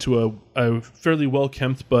spots into a fairly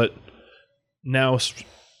well-kept but now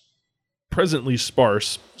presently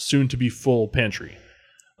sparse, soon-to-be full pantry.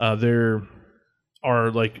 There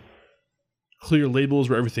are like clear labels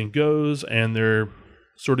where everything goes, and they're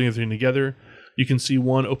sorting everything together. You can see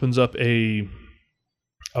one opens up a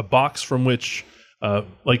box from which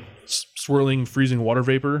like swirling freezing water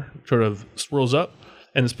vapor sort of swirls up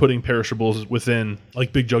and is putting perishables within,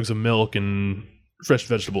 like big jugs of milk and fresh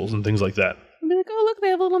vegetables and things like that. I'd be like, oh, look, they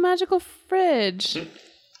have a little magical fridge.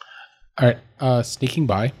 All right, sneaking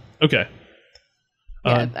by. Okay.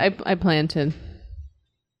 Yeah, I plan to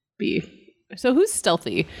be. So who's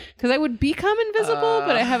stealthy? Because I would become invisible,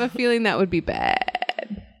 but I have a feeling that would be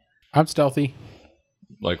bad. I'm stealthy.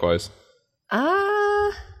 Likewise.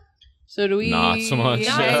 So do we? Not so much.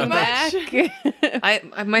 hang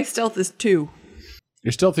back? My stealth is 2.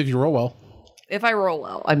 You're stealthy if you roll well. If I roll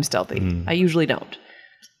well, I'm stealthy. I usually don't.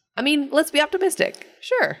 I mean, let's be optimistic.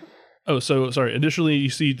 Sure. Oh, so sorry. Initially, you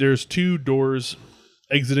see there's 2 doors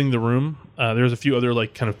exiting the room. There's a few other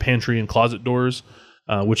like kind of pantry and closet doors,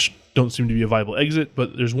 which don't seem to be a viable exit.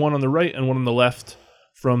 But there's one on the right and one on the left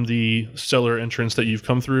from the cellar entrance that you've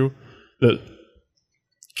come through. The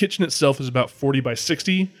kitchen itself is about 40 by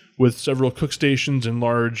 60, with several cook stations and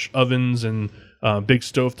large ovens and big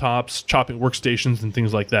stove tops, chopping workstations, and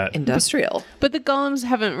things like that. Industrial. But the golems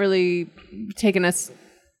haven't really taken us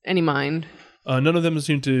any mind. None of them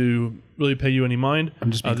seem to really pay you any mind.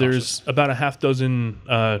 I'm just being there's about a half dozen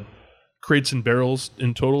crates and barrels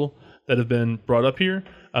in total that have been brought up here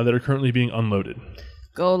that are currently being unloaded.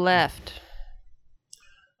 Go left.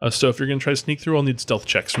 So if you're going to try to sneak through, I'll need stealth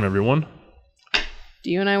checks from everyone. Do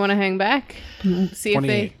you and I want to hang back? See if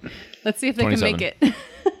they. Let's see if they can make it.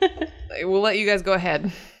 We'll let you guys go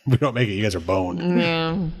ahead. We don't make it. You guys are boned.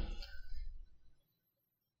 Yeah.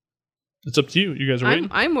 It's up to you. You guys are waiting?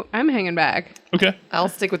 I'm hanging back. Okay. I'll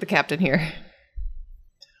stick with the captain here.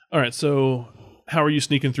 All right. So how are you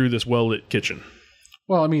sneaking through this well-lit kitchen?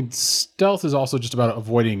 Well, I mean, stealth is also just about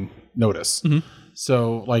avoiding notice. Mhm.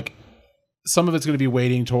 So, like, some of it's going to be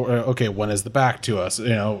waiting to, okay, when is the back to us,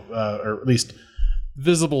 or at least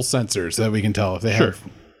visible sensors that we can tell if they have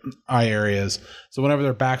eye areas. So whenever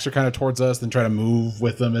their backs are kind of towards us, then try to move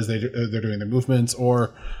with them as they're doing their movements.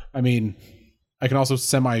 Or, I mean, I can also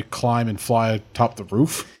semi-climb and fly atop the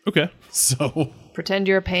roof. Okay. So Pretend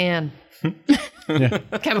you're a pan. yeah,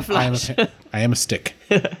 Camouflage. I am a stick.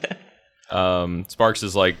 Sparks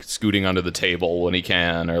is like scooting under the table when he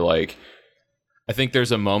can, or like I think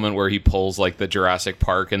there's a moment where he pulls like the Jurassic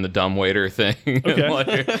Park and the dumbwaiter thing, Okay.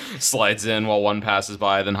 like, slides in while one passes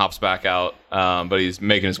by, then hops back out. But he's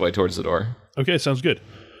making his way towards the door. Okay, sounds good.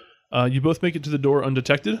 You both make it to the door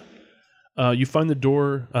undetected. You find the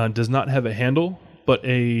door does not have a handle, but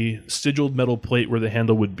a sigilled metal plate where the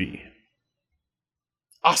handle would be.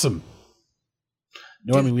 Awesome.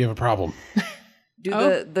 No, I mean, we have a problem. Do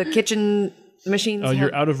the kitchen machines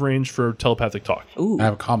You're out of range for telepathic talk. Ooh. I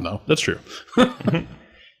have a comm, though. That's true.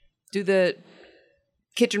 Do the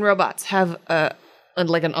kitchen robots have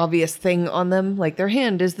like an obvious thing on them? Like their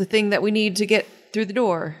hand is the thing that we need to get through the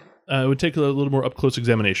door? It would take a little more up-close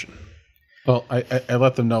examination. Well, I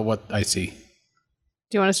let them know what I see.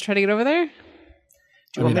 Do you want us to try to get over there?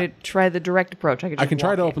 Do you want me to try the direct approach? I can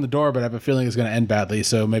try to open the door, but I have a feeling it's going to end badly.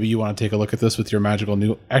 So maybe you want to take a look at this with your magical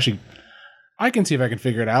new... Actually, I can see if I can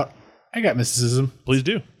figure it out. I got mysticism. Please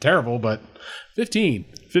do. Terrible, but 15.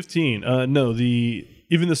 15. No,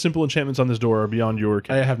 even the simple enchantments on this door are beyond your...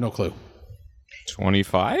 I have no clue.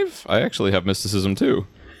 25? I actually have mysticism too.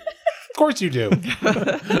 Of course you do.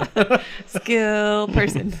 Skill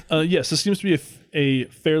person. Yes, this seems to be a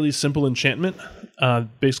fairly simple enchantment.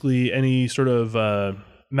 Basically, any sort of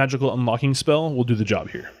magical unlocking spell will do the job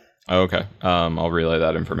here. Okay. I'll relay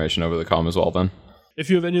that information over the comm as well then. If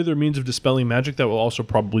you have any other means of dispelling magic, that will also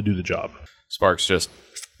probably do the job. Sparks just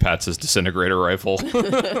pats his disintegrator rifle.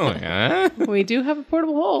 Like, eh? We do have a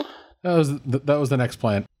portable hole. That was the next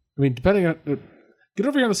plan. I mean, depending on... Get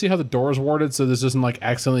over here and see how the door is warded so this doesn't like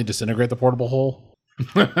accidentally disintegrate the portable hole.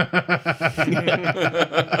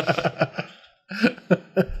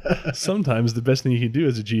 Sometimes the best thing you can do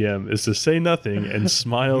as a GM is to say nothing and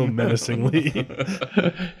smile menacingly,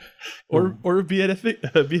 or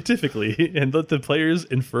beatifically, and let the players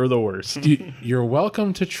infer the worst. You're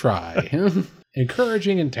welcome to try.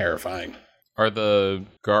 Encouraging and terrifying. Are the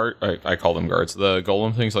I call them guards, the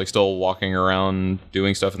golem things like still walking around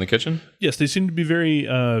doing stuff in the kitchen? Yes, they seem to be very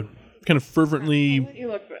kind of fervently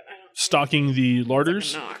stocking the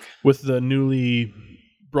larders with the newly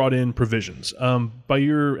brought in provisions. By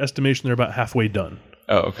your estimation, they're about halfway done.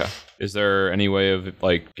 Oh, okay. Is there any way of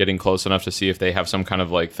like getting close enough to see if they have some kind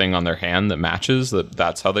of like thing on their hand that matches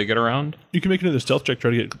that's how they get around? You can make another stealth check,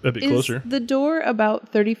 try to get a bit closer. Is the door about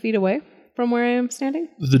 30 feet away from where I am standing?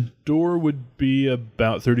 The door would be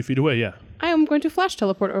about 30 feet away, yeah. I am going to flash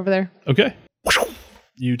teleport over there. Okay.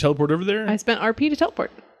 You teleport over there? I spent RP to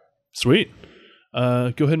teleport. Sweet.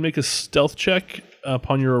 Go ahead and make a stealth check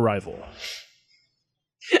upon your arrival.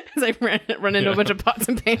 As I run into a bunch of pots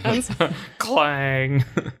and pans. Clang.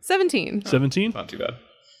 17. 17? Not too bad.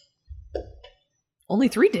 Only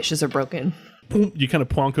 3 dishes are broken. You kind of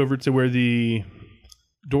plonk over to where the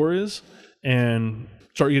door is and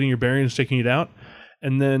start getting your bearings, taking it out.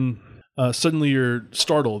 And then suddenly you're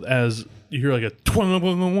startled as you hear like a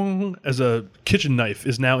twang as a kitchen knife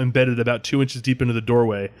is now embedded about 2 inches deep into the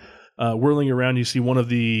doorway. Whirling around, you see one of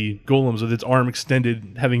the golems with its arm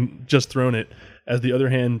extended, having just thrown it, as the other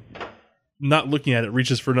hand, not looking at it,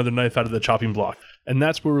 reaches for another knife out of the chopping block. And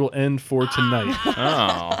that's where we'll end for tonight.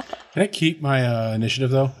 Oh. Can I keep my initiative,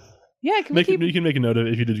 though? Yeah, You can make a note of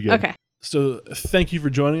it if you did good. Okay. So thank you for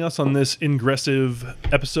joining us on this ingressive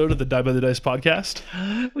episode of the Die by the Dice podcast.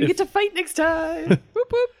 We get to fight next time.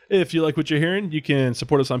 Whoop, whoop. If you like what you're hearing, you can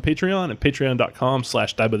support us on Patreon at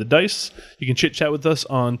patreon.com/diebythedice. You can chit chat with us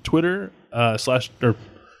on Twitter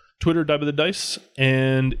Twitter Die by the Dice.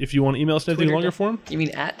 And if you want to email us anything longer form, You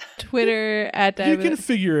mean at? Twitter at you can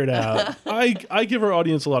figure it out. I give our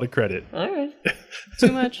audience a lot of credit. All right.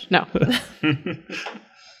 Too much? No.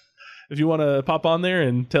 If you want to pop on there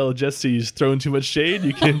and tell Jesse he's throwing too much shade,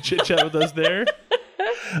 you can chit chat with us there.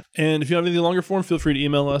 And if you have anything longer form, feel free to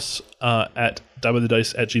email us at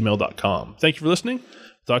diebythedice@gmail.com. Thank you for listening.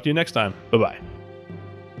 Talk to you next time. Bye-bye.